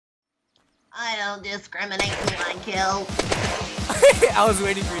I don't discriminate who I kill. I was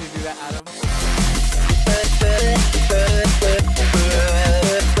waiting for you to do that, Adam.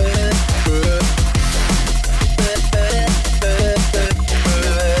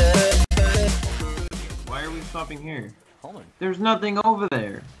 Why are we stopping here? Hold on. There's nothing over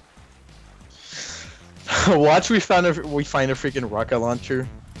there. Watch, we find a freaking rocket launcher.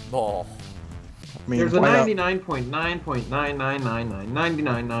 Ball. I mean, There's a why not?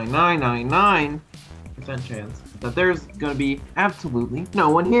 99.9999999% chance that there's gonna be absolutely no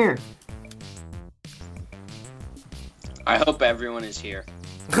one here. I hope everyone is here.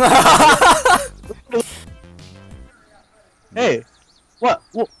 Hey, what?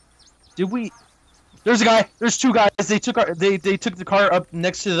 Did we? There's a guy. There's two guys. They took the car up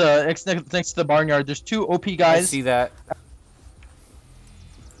next to the next to the barnyard. There's two OP I guys. see that.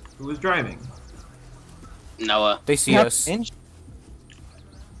 Who was driving? Noah. They see us. Range.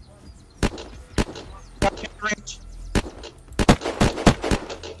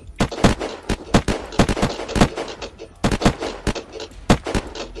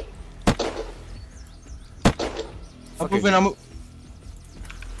 I'm moving. I'm.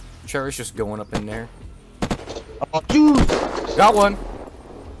 Trevor's just going up in there. Oh, dude. Got one.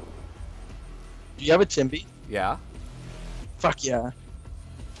 Do you have a Timby? Yeah. Fuck yeah.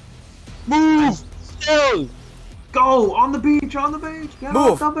 Move. Still. Go on the beach. On the beach. Get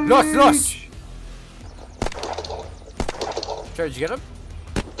Move. off the beach. North. Trevor, did you get him?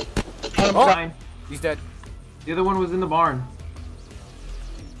 Oh. Fine. He's dead. The other one was in the barn.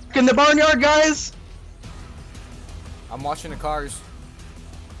 In the barnyard, guys. I'm watching the cars.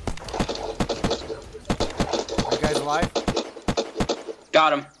 Are you guys alive?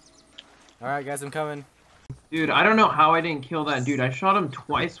 Got him. Alright, guys, I'm coming. Dude, I don't know how I didn't kill that dude. I shot him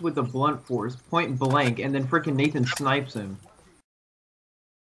twice with a blunt force, point blank, and then freaking Nathan snipes him.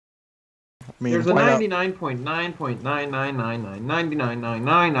 I mean, There's a why not?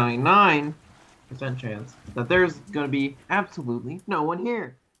 99.999999999% chance that there's gonna be absolutely no one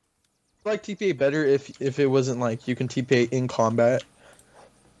here. I like TPA better if it wasn't like you can TPA in combat.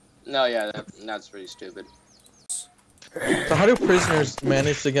 No, yeah, that's pretty stupid. So how do prisoners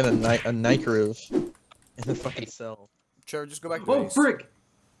manage to get a Nykarov in the fucking cell? Trevor, just go back to Oh, base. frick!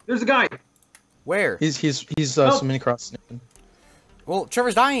 There's a guy! Where? He's Help. swimming across sniffing. Well,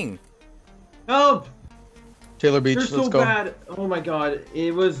 Trevor's dying. Help! Taylor Beach, They're let's so go. bad. Oh my god,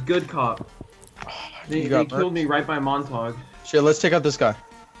 it was good cop. They got killed murked. me right by Montauk. Shit, let's take out this guy.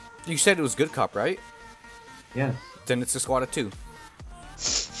 You said it was good cop, right? Yes. Then it's a squad of 2.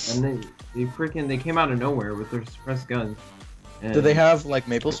 And they came out of nowhere with their suppressed guns. And Do they have like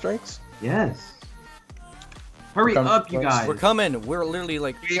maple strikes? Yes. Hurry Come- up, you guys. We're coming. We're literally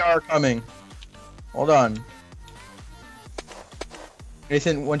like... We are coming. Hold on.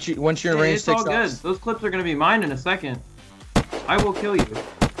 Nathan, once you're in Hey, range, it's all take good. shots. Those clips are gonna be mine in a second. I will kill you.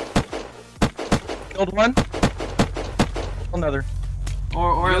 Killed one. Another.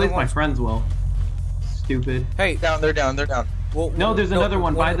 Or The at other least my one's- friends will. Stupid. Hey. Down. They're down. Well, No, there's another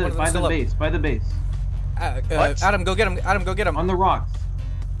one by the of them's still up. base. By the base. What? Adam, go get him. Adam, go get him. On the rocks.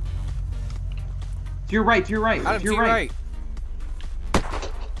 To your right, to your right. Adam, to your right.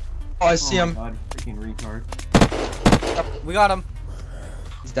 Oh, I see Oh him. my god, freaking retard. We got him.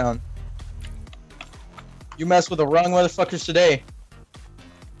 He's down. You mess with the wrong motherfuckers today.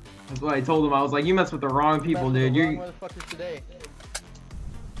 That's what I told him. I was like, you mess with the wrong people, dude. Wrong motherfuckers today.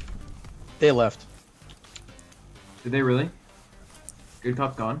 They left. Did they really? Good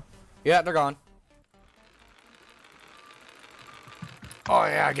cop gone. Yeah, they're gone. Oh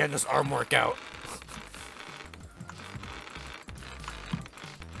yeah, getting this arm workout.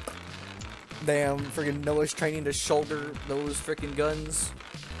 Damn, friggin' Noah's training to shoulder those frickin' guns.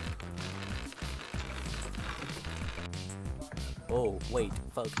 Oh, wait,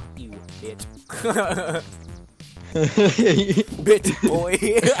 fuck you, bitch. Bitch, boy.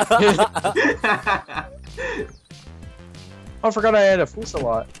 Oh, I forgot I had a full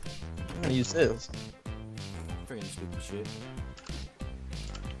lot. I'm gonna use this. Friggin' stupid shit.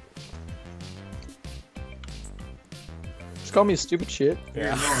 Just call me stupid shit.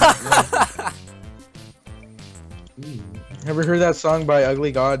 Yeah. Ever heard that song by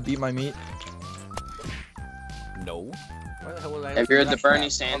Ugly God, Beat My Meat? No. Why the hell was I? Have you heard the That's Bernie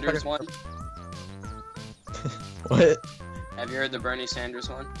not- Sanders one? What? Have you heard the Bernie Sanders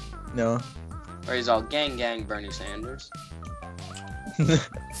one? No. Where he's all gang gang Bernie Sanders.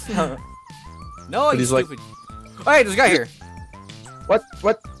 No, you he's like- stupid. Oh, hey, there's a guy here. What?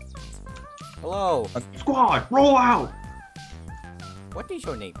 Hello. Squad, roll out! What is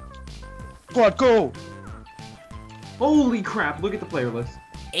your name? Squad, go! Holy crap, look at the player list.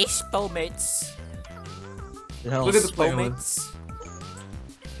 Expomits. Look at the playlist.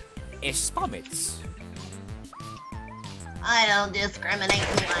 Expomits. I don't discriminate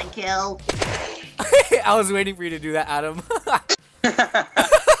who I kill. I was waiting for you to do that, Adam.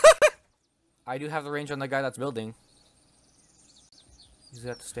 I do have the range on the guy that's building. He's gonna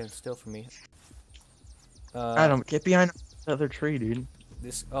have to stand still for me. Adam, get behind the other tree, dude.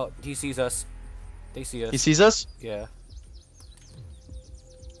 This. Oh, he sees us. They see us. He sees us? Yeah.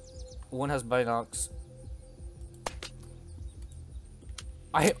 One has binocs.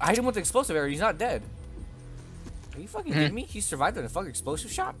 I hit him with the explosive arrow. He's not dead. Are you fucking kidding me? He survived in a fucking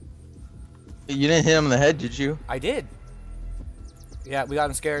explosive shot. You didn't hit him in the head, did you? I did. Yeah, we got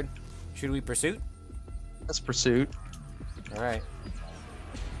him scared. Should we pursue? That's pursuit. All right.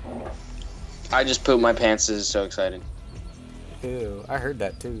 I just pooped my pants. This is so exciting. Ew, I heard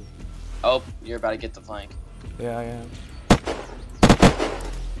that too. Oh, you're about to get the flank. Yeah, I am.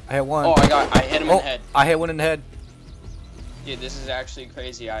 I hit one. Oh, I hit him in the head. I hit one in the head. Dude, this is actually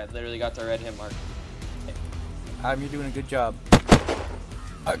crazy. I literally got the red hit mark. Adam, you're doing a good job.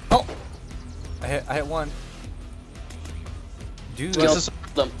 I hit one. Dude, Killed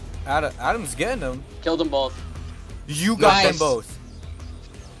them. Adam's getting them. Killed them both. You got them Nice. both.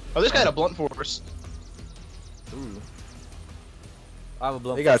 Oh, this guy had a blunt force. Ooh. I have a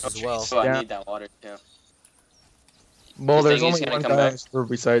blunt They got force as well. So Yeah. I need that water too. Well, You there's think he's only gonna one come guy back? on store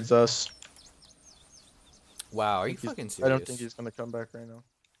besides us. Wow, are you fucking serious? I don't think he's gonna come back right now.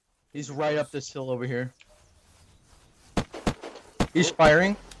 He's right up this hill over here. He's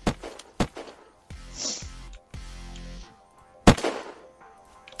firing.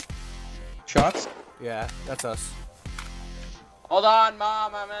 Shots? Yeah, that's us. Hold on,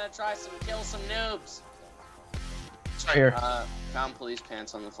 Mom. I'm gonna try kill some noobs. It's right here. Found police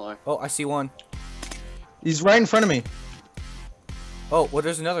pants on the floor. Oh, I see one. He's right in front of me. Oh, well,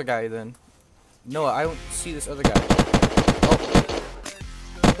 there's another guy then. No, I don't see this other guy.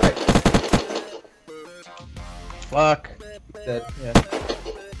 Fuck. Dead. Yeah.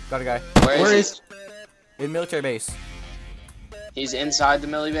 Got a guy. Where is In military base. he? He's inside the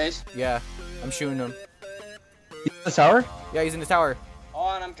millie base. Yeah, I'm shooting him. He's in the tower? Yeah, he's in the tower. Hold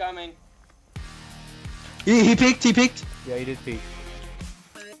on, I'm coming. He peeked, he peeked. Yeah, he did peek.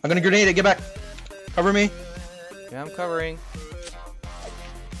 I'm gonna grenade it, get back. Cover me. Yeah, I'm covering.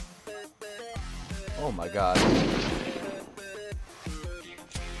 Oh my god.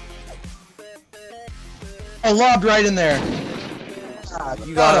 I lobbed right in there.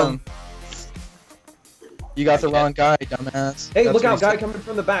 You got him. You got the wrong guy, dumbass. Hey, That's look what out! he Guy said. coming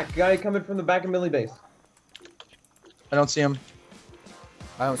from the back. Guy coming from the back of Millie base. I don't see him.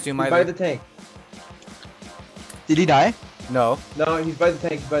 I don't see him He's either. by the tank. Did he die? No. No, he's by the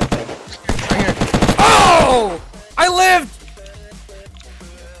tank. He's by the tank. Right here. Oh! I lived!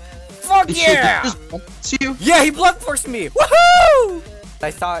 Fuck He should yeah! just see you. Yeah, he blunt forced me! Woohoo!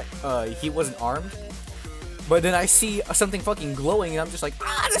 I thought he wasn't armed. But then I see something fucking glowing and I'm just like,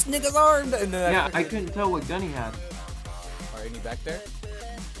 ah, this nigga's armed! And then Yeah, I couldn't tell what gun he had. Alright, any back there?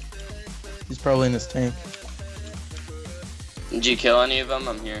 He's probably in this tank. Did you kill any of them?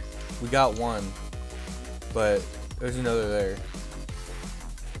 I'm here. We got one. But there's another there.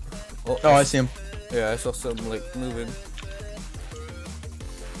 Oh, I see him. Yeah, I saw something like moving.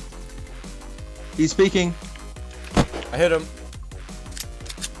 He's speaking. I hit him.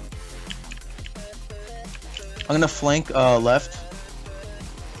 I'm gonna flank left.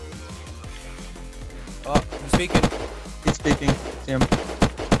 Oh, he's speaking. He's speaking. See him.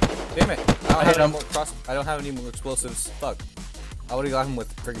 Damn it. I hit him. I don't have any more explosives. Fuck. I would've got him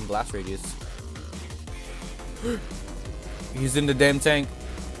with freaking blast radius. He's in the damn tank.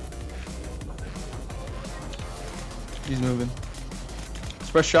 He's moving.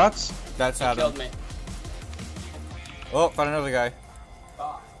 Express shots. That's He how killed me. Oh, found another guy.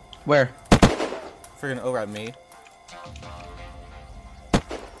 Where? Freaking over at me.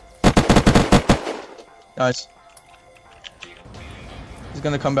 Nice. He's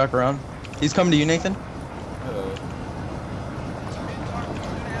gonna come back around. He's coming to you, Nathan. Uh-oh.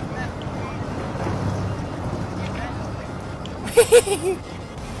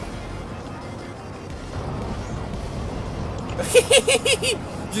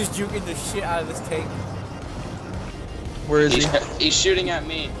 Just juking the shit out of this tank. Where is he? He's shooting at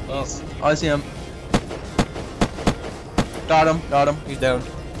me. Oh, Oh, I see him. Got him. Got him. he's down.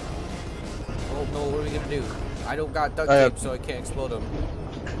 Oh no, what are we gonna do? I don't got duct I tape, so I can't explode him.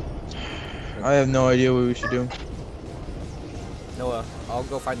 I have no idea what we should do. Noah, I'll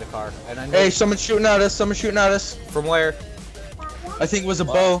go find the car. And I know Hey, someone's shooting at us. Someone's shooting at us. from where? I think it was a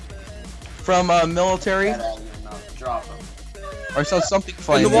bow from military. Get out of your mouth. Drop him. I saw something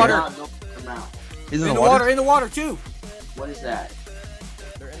flying. the there. water. Not, don't put them out. He's In the water. In the water too. What is that?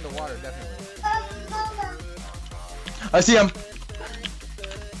 They're in the water, definitely. I see him.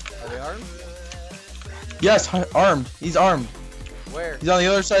 Are they armed? Yes, armed. He's armed. Where? He's on the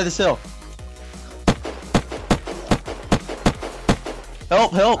other side of this hill.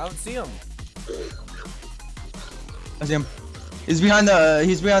 Help! Help! I don't see them. I see him. He's behind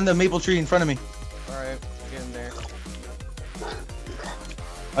the maple tree in front of me. All right, get in there.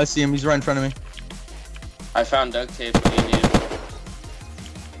 I see him. He's right in front of me. I found duct tape. What do you need?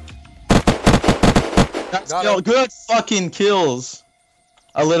 Got him. Good fucking kills.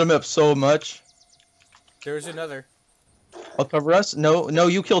 I lit him up so much. There's another. I'll cover us. No,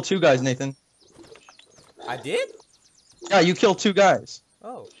 you killed 2 guys, Nathan. I did? Yeah, you killed 2 guys.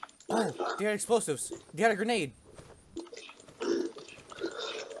 Oh. Oh, they had explosives. They had a grenade.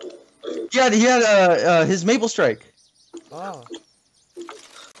 Yeah, he had his maple strike. Oh.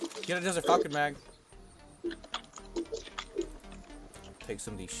 Get a Desert Falcon mag. Take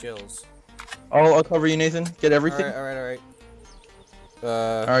some of these shells. I'll cover you, Nathan. Get everything. Alright.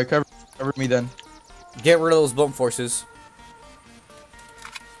 All right, cover me then. Get rid of those bump forces.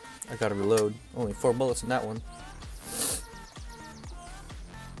 I gotta reload. Only 4 bullets in that one.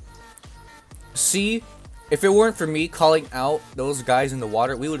 See, if it weren't for me calling out those guys in the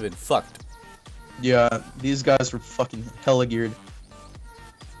water, we would have been fucked. Yeah, these guys were fucking hella geared.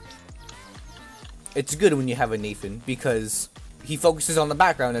 It's good when you have a Nathan because he focuses on the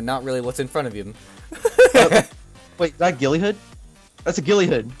background and not really what's in front of him. Wait, is that ghillie hood? That's a ghillie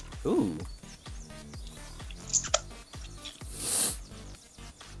hood. Ooh.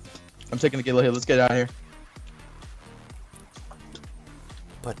 I'm taking the ghillie hood. Let's get out of here.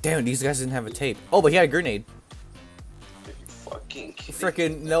 But damn, these guys didn't have a tape. Oh, but he had a grenade. Fucking kidding.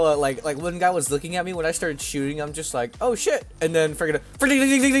 Freaking Noah, like one guy was looking at me when I started shooting. I'm just like, oh shit, and then freaking,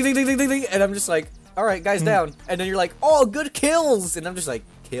 and I'm just like, all right, guys down. And then you're like, oh, good kills, and I'm just like,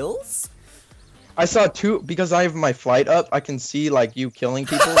 kills? I saw 2 because I have my flight up. I can see like you killing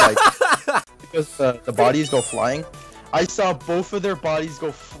people, like because the bodies go flying. I saw both of their bodies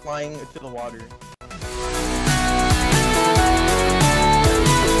go flying into the water.